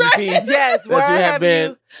question. Where have you peed? Yes, That where you have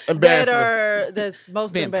been you embarrassed? that's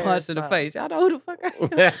most Being embarrassed punched in the about? face. Y'all know who the fuck I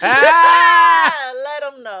am. Let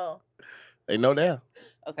them know. They know now.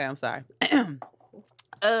 Okay, I'm sorry.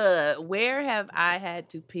 Where have I had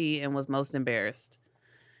to pee and was most embarrassed?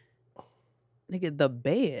 Nigga, the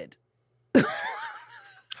bed.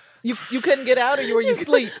 You couldn't get out, or you were you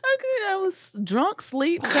sleep? I was drunk,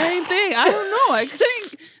 sleep, same thing. I don't know. I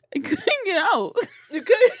couldn't get out. You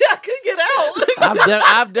couldn't. I couldn't get out.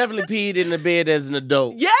 I've definitely peed in the bed as an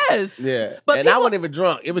adult. Yes. Yeah. But and I people- wasn't even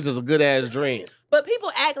drunk. It was just a good ass dream. But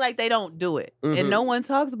people act like they don't do it. Mhm. And no one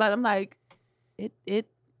talks about it. I'm like, it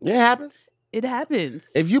happens. happens.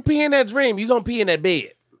 If you pee in that dream, you're going to pee in that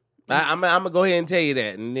bed. I'm going to go ahead and tell you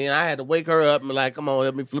that. And then I had to wake her up and be like, come on,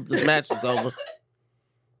 help me flip this mattress over.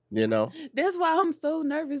 You know? That's why I'm so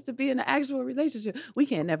nervous to be in an actual relationship. We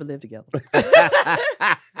can't never live together.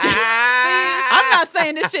 I'm I'm not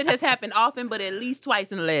saying this shit has happened often, but at least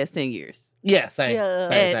twice in the last 10 years. Yeah, same. Yeah.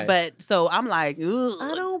 Same, And, same. but so I'm like, ugh.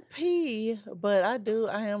 I don't pee, but I do.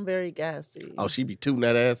 I am very gassy. Oh, she be tooting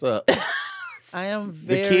that ass up. I am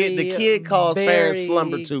The very. kid calls Farron very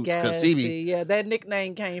slumber toots 'cause she be- gassy. Yeah, that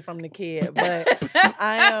nickname came from the kid, but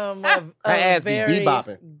I am a ass be very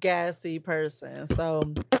bebopping. gassy person.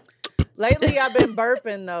 So lately, I've been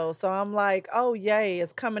burping though, so I'm like, oh yay,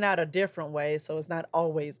 it's coming out a different way. So it's not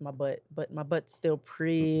always my butt, but my butt's still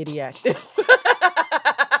pretty active.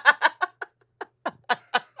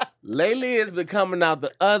 Lately, it's been coming out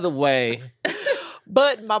the other way,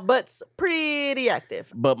 But my butt's pretty active.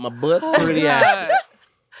 but my butt's Oh, pretty God. active.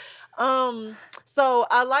 So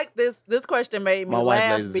I like this. This question made me My wife,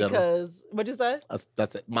 laugh ladies and gentlemen. because what'd you say?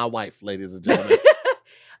 That's it. My wife, ladies and gentlemen.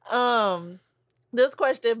 This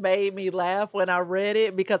question made me laugh when I read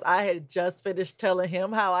it because I had just finished telling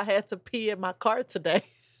him how I had to pee in my car today.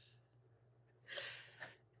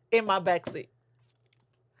 In my backseat.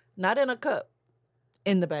 not in a cup,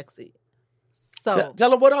 in the back seat. So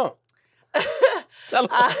Tell them what on. Tell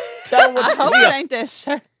them I what hope you it ain't that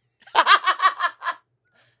shirt.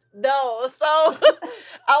 No, so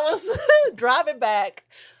I was driving back,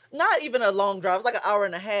 not even a long drive, it was like an hour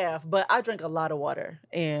and a half, but I drink a lot of water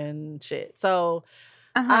and shit. So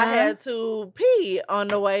I had to pee on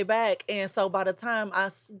the way back. And so by the time I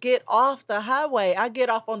get off the highway, I get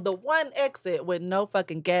off on the one exit with no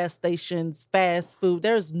fucking gas stations, fast food.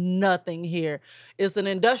 There's nothing here. It's an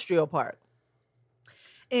industrial park.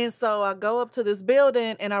 And so I go up to this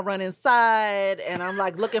building and I run inside and I'm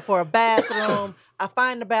like looking for a bathroom. I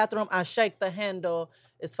find the bathroom. I shake the handle.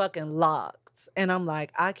 It's fucking locked. And I'm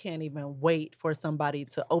like, I can't even wait for somebody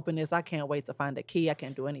to open this. I can't wait to find a key. I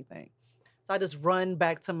can't do anything. So I just run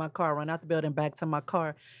back to my car, run out the building, back to my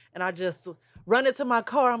car. And I just run into my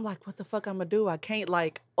car. I'm like, what the fuck I'm going to do? I can't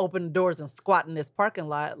like open the doors and squat in this parking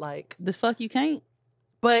lot. Like, The fuck you can't?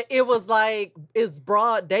 but it was like, it's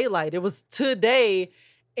broad daylight. It was today.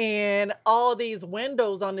 And all these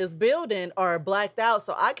windows on this building are blacked out.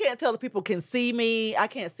 So I can't tell if people can see me. I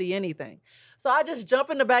can't see anything. So I just jump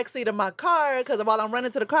in the back seat of my car because while I'm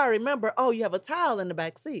running to the car, I remember, oh, you have a towel in the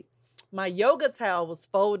back seat. My yoga towel was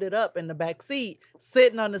folded up in the back seat,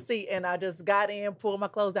 sitting on the seat. And I just got in, pulled my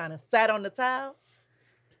clothes down and sat on the towel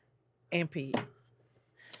and peed.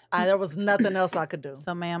 There was nothing else I could do.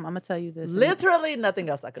 So, ma'am, I'm going to tell you this. Literally nothing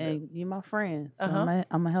else I could do. And you my friend. So Uh-huh.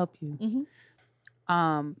 I'm going to help you. Mhm.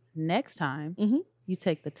 Next time, Mhm. you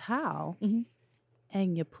take the towel Mhm.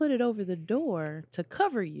 and you put it over the door to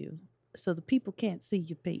cover you so the people can't see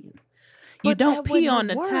you peeing. You But don't that pee wouldn't on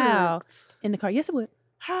the have towel worked. in the car. Yes, it would.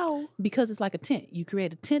 How? Because it's like a tent. You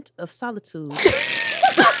create a tent of solitude.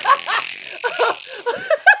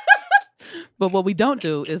 But what we don't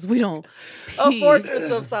do is we don't A pee.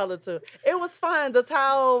 fortress of solitude. It was fine. The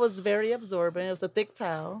towel was very absorbent. It was a thick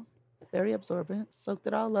towel, very absorbent. Soaked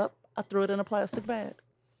it all up. I threw it in a plastic bag.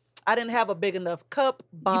 I didn't have a big enough cup,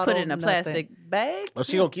 bottle. You put it in a nothing. plastic bag. Oh,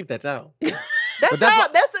 she gonna keep that towel. That But that's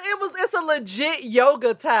towel, what- it's a legit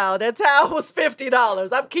yoga towel. That towel was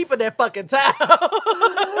 $50. I'm keeping that fucking towel.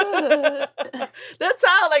 That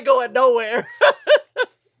towel ain't going nowhere.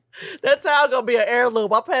 That towel gonna be an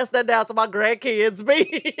heirloom. I'll pass that down to my grandkids.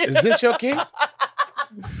 Is this your king?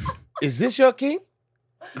 Is this your king?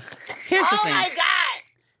 Here's the Oh thing. my God.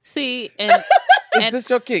 See, and Is And- this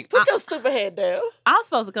your king? Put your stupid head down. I'm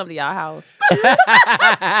supposed to come to y'all house.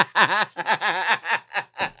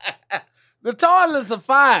 The toilets are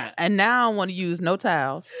fine. And now I want to use no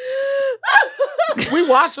towels. We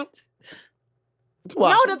wash them.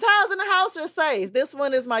 No, the towels in the house are safe. This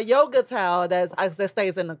one is my yoga towel that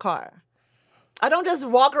stays in the car. I don't just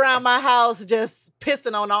walk around my house just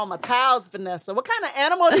pissing on all my towels, Vanessa. What kind of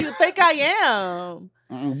animal do you think I am?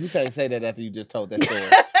 You can't say that after you just told that story.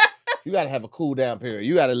 You got to have a cool down period.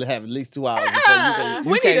 You got to have at least 2 hours. Before you can, you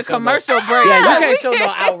We can't need a show no- commercial break. Yeah, you can't show no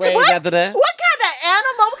outrage after that. What kind of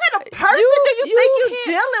animal? What kind of person You- do you you think can't-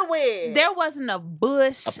 you're dealing with? There wasn't a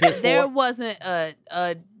bush. A piss There fork? wasn't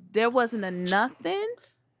there wasn't a nothing.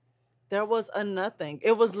 There was a nothing.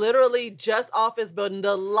 It was literally just office building.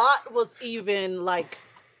 The lot was even like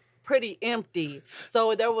pretty empty.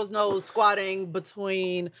 So there was no squatting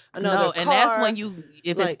between another No, car. and that's when you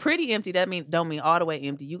if Like- it's pretty empty, that don't mean all the way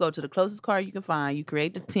empty. You go to the closest car you can find, you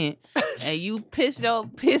create the tent, and you piss your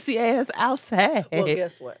pissy ass outside. Well,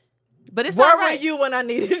 guess what? But it's Where all were right. you when I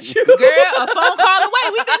needed you? Girl, a phone call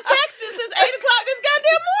away. We've been texting since 8:00 this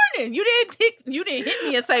goddamn morning. You didn't hit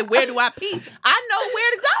me and say, where do I pee? I know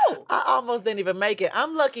where to go. I almost didn't even make it.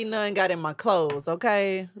 I'm lucky none got in my clothes,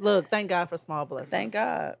 okay? Look, thank God for small blessings. Thank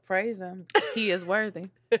God. Praise him. He is worthy.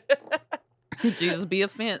 Jesus be a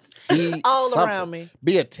fence. Be All something. around me.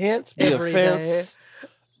 Be a tent, be Every a fence,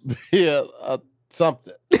 be a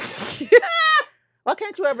something. Why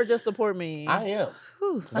can't you ever just support me? I am.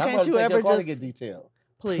 Whew. 'Cause Why I'm can't gonna you take your ever car to just- get detailed.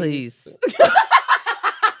 Please.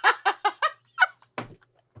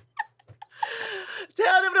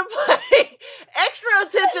 Tell them to pay extra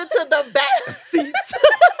attention to the back seats.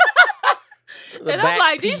 The And I'm back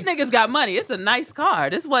like, these piece. niggas got money. It's a nice car.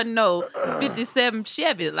 This wasn't no 57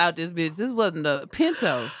 Chevy out this bitch. This wasn't a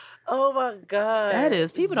Pinto. Oh my God. That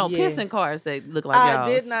is. People don't piss Yeah. in cars that look like I y'all.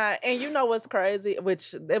 did not. And you know what's crazy?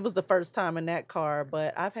 Which it was the first time in that car,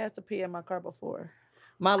 but I've had to pee in my car before.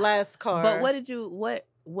 My last car. But what did you,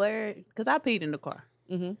 where, because I peed in the car.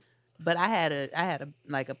 Mhm. But I had a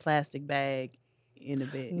like a plastic bag in the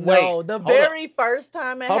bed. No, the hold very first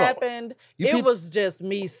time it Hold on. happened, You it peed- was just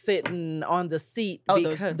me sitting on the seat Oh,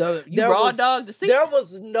 because you there raw was- dog the seat? there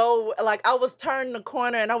was no, like, I was turning the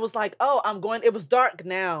corner and I was like, oh, it was dark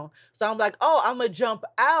now. So I'm like, oh, I'm going to jump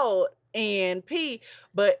out and pee.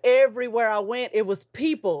 But everywhere I went, it was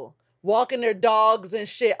people walking their dogs and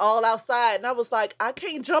shit all outside. And I was like, I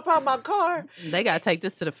can't jump out my car. They got to take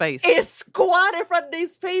this to the face. It squat in front of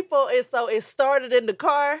these people. And so it started in the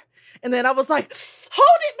car. And then I was like,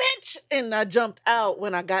 hold it, bitch. And I jumped out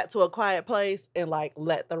when I got to a quiet place and like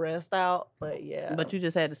let the rest out. But yeah. But you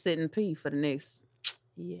just had to sit and pee for the next,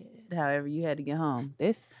 however you had to get home.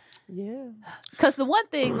 This, yeah. Because the one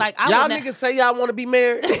thing, like, y'all niggas say y'all want to be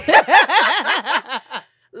married.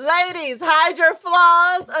 Ladies, hide your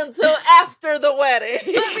flaws until after the wedding.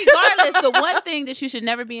 But regardless, the one thing that you should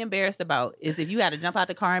never be embarrassed about is if you got to jump out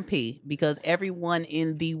the car and pee, because everyone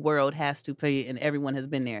in the world has to pee and everyone has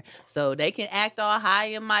been there. So they can act all high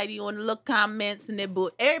and mighty on the little comments and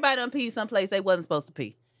everybody done pee someplace they wasn't supposed to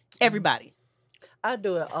pee. Everybody. I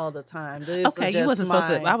do it all the time. Okay, you wasn't supposed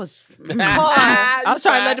to. I was car. I was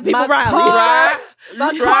trying to let the people ride.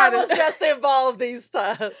 My car was just involved these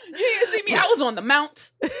times. You didn't see me. I was on the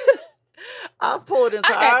mount. I pulled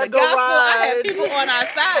into I had our the gospel. I had garage. people on our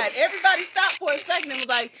side. Everybody stopped for a second and was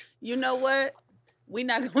like, you know what? We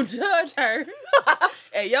not gonna judge her.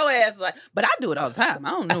 And your ass was like, but I do it all the time.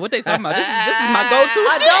 I don't know what they talking about. This is my go-to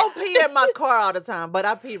I shit. don't pee in my car all the time, but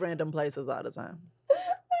I pee random places all the time.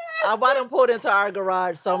 I done pulled into our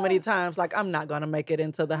garage so many times, like I'm not gonna make it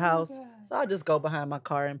into the house. So I just go behind my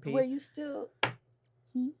car and pee. Where you still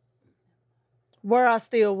Where I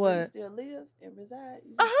still where you what? still live and reside?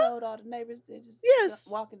 You just told all the neighbors they just Yes.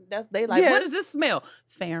 walking. They like, Yes. what does this smell?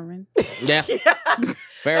 Farron. Yeah.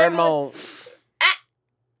 Pheromones.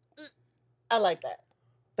 I like that.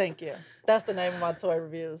 Thank you. That's the name of my toy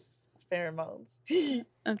reviews. Pheromones.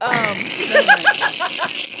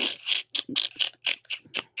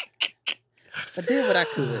 I did what I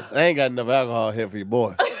could. I ain't got enough alcohol here for your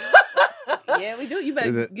boy. Yeah, we do. You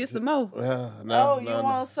better get some more. No, you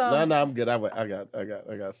want some? No, I'm good. I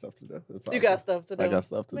got stuff to do. It's all You good. got stuff to do. I got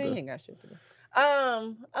stuff to Man, do. you ain't got shit to do.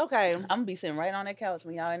 Okay. I'm gonna be sitting right on that couch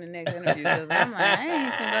when y'all in the next interview because I'm like, I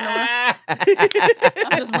ain't finna go nowhere.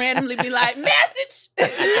 I'm just randomly be like, message.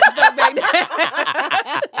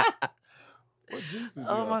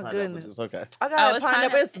 Oh my goodness. It's okay. I got it's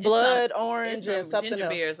pineapple. It's pineapple. blood, orange, and something ginger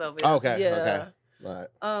else. beers over here. Okay. Yeah. Okay. All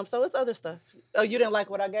right. So it's other stuff. Oh, you didn't like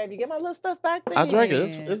what I gave you? Get my little stuff back then. I drank it.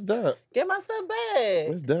 It's done. Get my stuff back.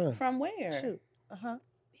 It's done. From where? Shoot. Uh-huh.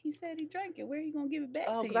 He said he drank it. Where are you gonna give it back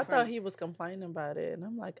Oh, to because you I thought he was complaining about it. And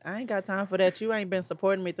I'm like, I ain't got time for that. You ain't been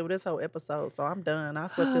supporting me through this whole episode. So I'm done. I'll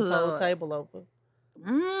flip this whole Lord. table over.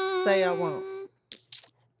 from? Say I won't.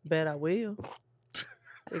 Bet I will.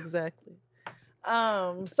 Exactly.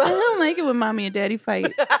 I So don't like it when mommy and daddy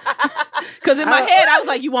fight. Because in my head, I was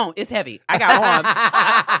like, you won't. It's heavy. I got arms.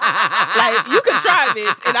 Like, you could try,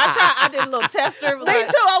 bitch. And I tried. I did a little tester. me too.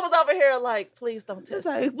 I was over here like, please don't It's test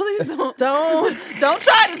like, me. please don't. Don't,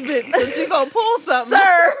 Try this bitch. Because she going to pull something.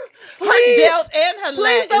 sir. Her Please, delt and her please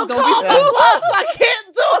lat is don't going call to my be bluff. I can't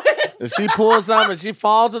do it. And she pulls something and she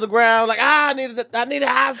falls to the ground like, I need a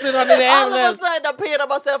hospital. I need an All of a ambulance. sudden, I'm peeing on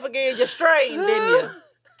myself again. You're strained, didn't you?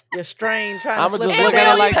 You're strained trying I'ma to flip just the look at it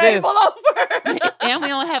damn like table this. over. And we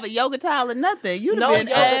don't have a yoga towel or nothing. You'd have No been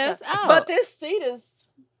yoga ass towel. out. But this seat is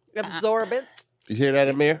absorbent. You hear that,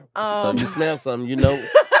 Amir? So you smell something, you know.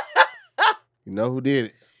 You know who did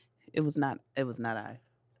it. It was not I.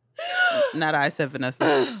 Not I, except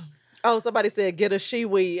Vanessa. Oh, somebody said get a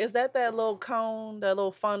shiwi. Is that little cone, that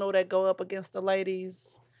little funnel that go up against the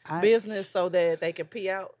ladies' business so that they can pee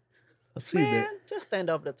out? Let's see Man, that. just stand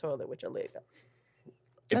over the toilet with your leg up.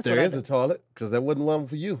 If That's there what I is a do. toilet, because that wasn't one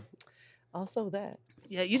for you. Also that.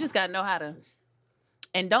 Yeah, you just got to know how to.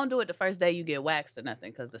 And don't do it the first day you get waxed or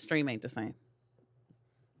nothing because the stream ain't the same.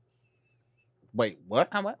 Wait, what?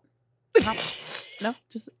 Huh, what? Huh? No,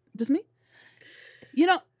 just me. You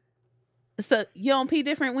don't. So you don't pee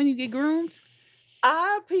different when you get groomed?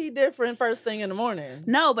 I pee different first thing in the morning.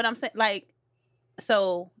 No, but I'm saying like,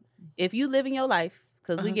 so if you live in your life,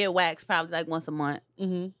 because we get waxed probably like once a month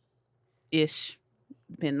Mm-hmm. ish,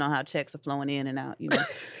 depending on how checks are flowing in and out. You know,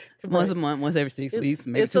 once a month, once every 6 weeks,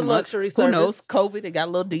 maybe it's 2 a months. luxury Who knows? service. COVID, it got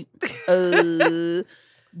a little deep.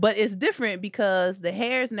 But it's different because the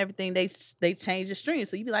hairs and everything they change the stream.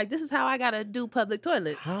 So you be like, this is how I gotta do public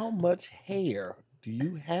toilets. How much hair do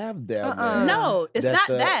you have down Uh-uh. there? No, it's That not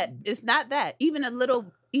the- that. It's not that. Even a little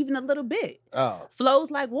bit Oh, flows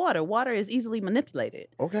like water. Water is easily manipulated.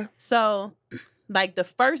 okay. So, like the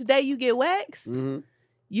first day you get waxed, hmm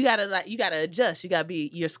you gotta adjust.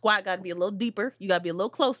 Your squat gotta be a little deeper. You gotta be a little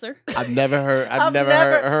closer. I've never heard Now this.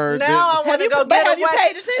 I want to go but get have a you wax.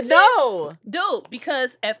 paid attention? No. Dude,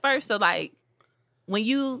 because at first, so like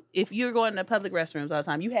if you're going to public restrooms all the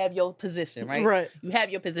time, you have your position, right? Right. You have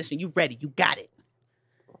your position. You ready. You got it.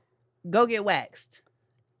 go get waxed,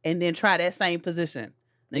 and then try that same position.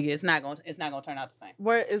 Nigga, it's not gonna turn out the same.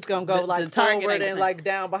 Where it's gonna go The like target forward ain't the and same. like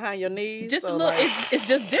down behind your knees. Just a or little. like- It's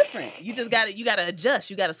just different. You gotta adjust.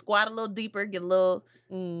 You gotta squat a little deeper. Get a little.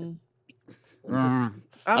 Mm. Mm.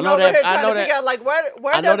 I'm know over that- here I trying know to that- figure out like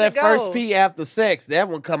where I know does that it go? first pee after sex, that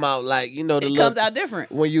one come out like, the It little, comes out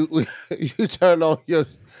different. when you turn on your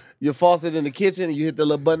faucet in the kitchen and you hit the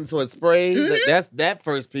little button so it sprays. That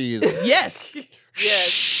first pee is Yes.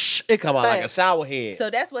 Yes. it come out like a Facts. shower head. So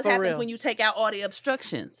that's what For happens real. when you take out all the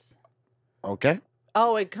obstructions. Okay.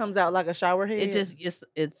 Oh, it comes out like a shower head. It just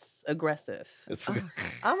it's aggressive. It's, I'm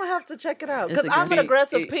gonna have to check it out It's because I'm an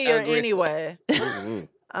aggressive. aggressive peer Aggressive. anyway. Mhm.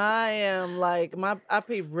 I am like I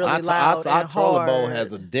pee really Our loud and toilet hard. bowl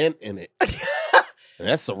has a dent in it. And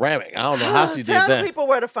that's ceramic. I don't know how she did Tell that. the people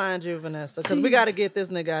where to find you, Vanessa, because we Jeez. got to get this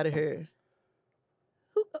nigga out of here.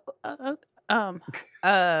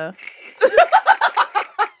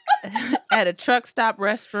 At a truck stop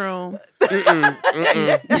restroom.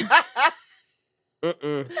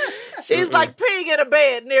 Mm-mm. She's like peeing in a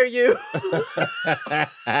bed near you. I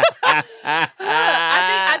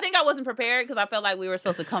think I wasn't prepared because I felt like we were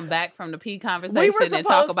supposed to come back from the pee conversation and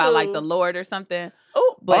talk supposed about like to. the Lord or something,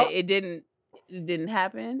 Oh, but it didn't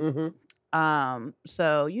happen. Mhm.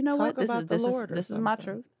 So you know what? Talk about the Lord or This is my something.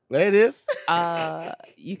 truth. There it is.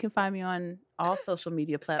 You can find me on all social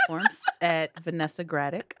media platforms at Vanessa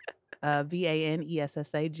Graddick,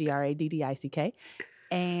 VANESSA GRADDICK,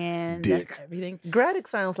 and Dick. that's everything. Graddick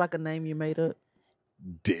sounds like a name you made up.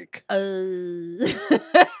 Dick. Wow.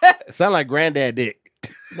 Sound like Granddad Dick.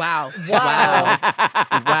 Wow. Wow.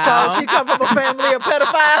 Wow. So she come from a family of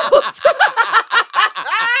pedophiles.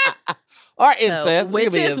 Or So, incest. which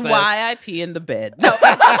Give me is incest. why I pee in the bed. No.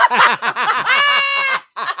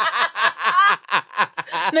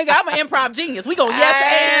 Nigga, I'm an improv genius. We gonna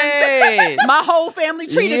Hey. and my whole family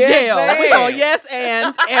treated Yes, jail. We and. gonna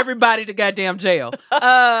and everybody to goddamn jail.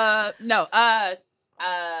 Yeah,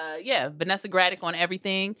 Vanessa Graddick on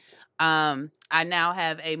everything. I now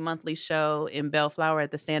have a monthly show in Bellflower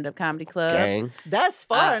at the Stand Up Comedy Club. Gang. That's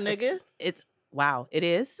far, It's- nigga. It's wow, it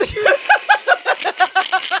is.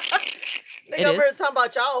 Nigga It over here is. talking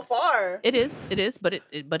about y'all far. It is, but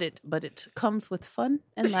it comes with fun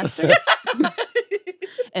and laughter.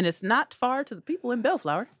 And it's not far to the people in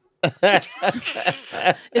Bellflower.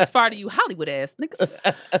 It's far to you Hollywood ass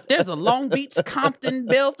niggas. There's a Long Beach, Compton,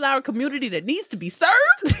 Bellflower community that needs to be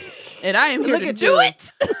served. And I am here Look to at do you.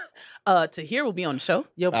 it. Tahir will be on the show.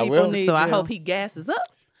 Your I people will. need So I you. hope he gasses up.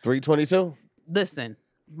 322. Listen,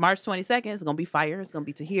 March 22nd is going to be fire. It's going to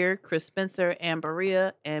be Tahir, Chris Spencer, Ann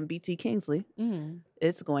Berea, and BT Kingsley. Mm.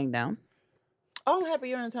 It's going down. Oh, I'm happy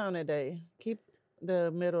you're in town that day. Keep the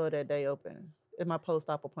middle of that day open. If my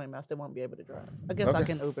post-op appointment, I still won't be able to drive. I guess I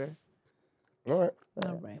Okay. can Uber. All right.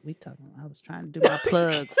 All right, we talking. I was trying to do my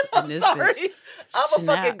plugs in this Sorry. bitch. I'm a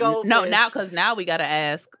fucking goldfish. No, now because now we gotta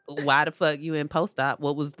ask why the fuck you in post-op?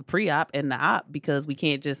 What was the pre-op and the op? Because we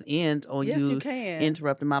can't just end on Yes, you you can.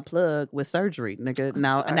 interrupting my plug with surgery, nigga. I'm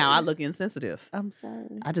Now I sorry. look insensitive. I'm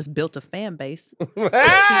sorry. I just built a fan base.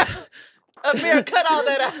 Amir, cut all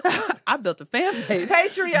that out. I built a fan base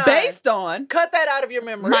Patreon. based on Cut that out of your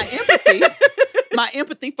memory. my empathy. My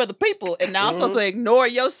empathy for the people, and now I'm supposed to ignore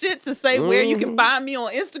your shit to say where you can find me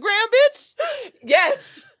on Instagram, bitch.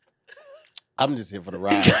 Yes. I'm just here for the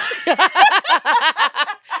ride.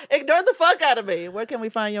 Ignore the fuck out of me. Where can we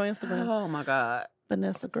find your Instagram? Oh my God.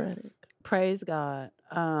 Vanessa Graddick. Praise God.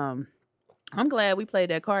 I'm glad we played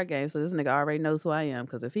that card game so this nigga already knows who I am,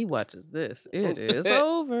 because if he watches this, it is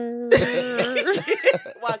over.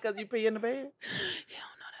 Why? Because you pee in the bed?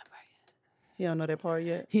 He don't know that part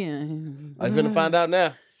yet. Yeah. I finna find out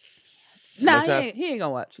now. Nah, Let's ask- he ain't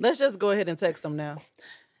gonna watch. Let's just go ahead and text him now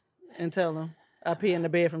and tell him I pee in the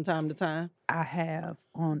bed from time to time. I have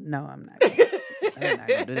on. No, I'm not. I'm not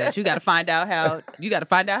gonna do that. You got to find out how. You got to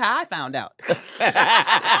find out how I found out.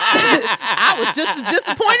 I was just as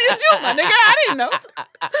disappointed as you, my nigga. I didn't know.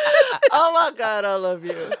 Oh my God, I love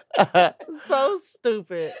you. So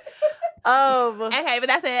stupid. Okay, but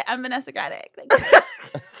that's it. I'm Vanessa Graddick.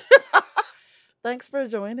 Thanks for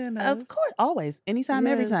joining us. Of course, always, anytime,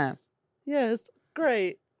 every time. Yes,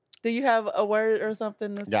 great. Do you have a word or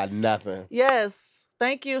something to say? Got nothing. Yes.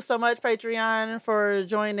 Thank you so much, Patreon, for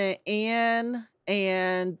joining in.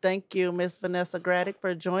 And thank you, Miss Vanessa Graddick,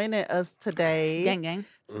 for joining us today. Gang, gang.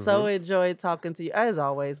 So enjoyed talking to you, as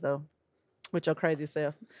always, though, with your crazy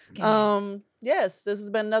self. Gang. Yes, this has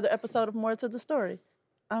been another episode of More to the Story.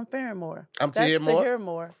 I'm Farron Moore. I'm That's Tahir Moore. Tahir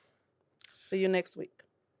Moore. See you next week.